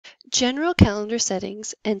General calendar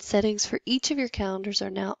settings and settings for each of your calendars are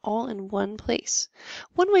now all in one place.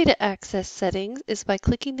 One way to access settings is by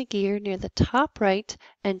clicking the gear near the top right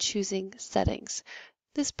and choosing Settings.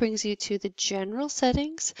 This brings you to the General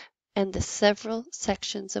Settings and the several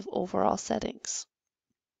sections of Overall Settings.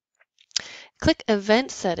 Click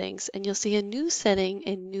Event Settings and you'll see a new setting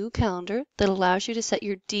in New Calendar that allows you to set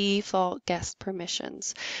your default guest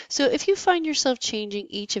permissions. So if you find yourself changing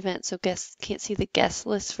each event so guests can't see the guest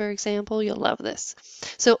list, for example, you'll love this.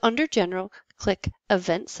 So under General, click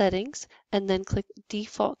Event Settings and then click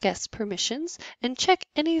Default Guest Permissions and check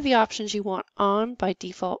any of the options you want on by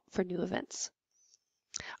default for new events.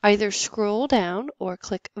 Either scroll down or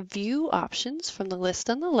click View Options from the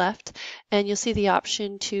list on the left and you'll see the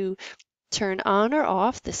option to turn on or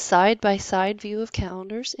off the side-by-side view of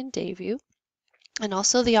calendars in Day View, and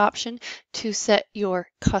also the option to set your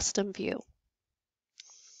custom view.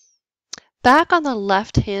 Back on the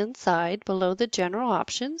left-hand side below the general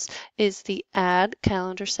options is the Add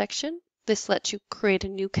Calendar section. This lets you create a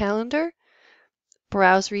new calendar,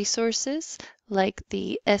 browse resources like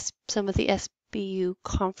some of the SBU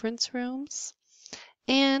conference rooms,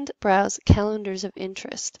 and browse calendars of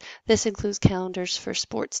interest. This includes calendars for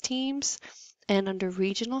sports teams, and under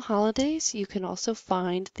regional holidays, you can also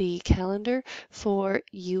find the calendar for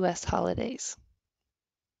U.S. holidays.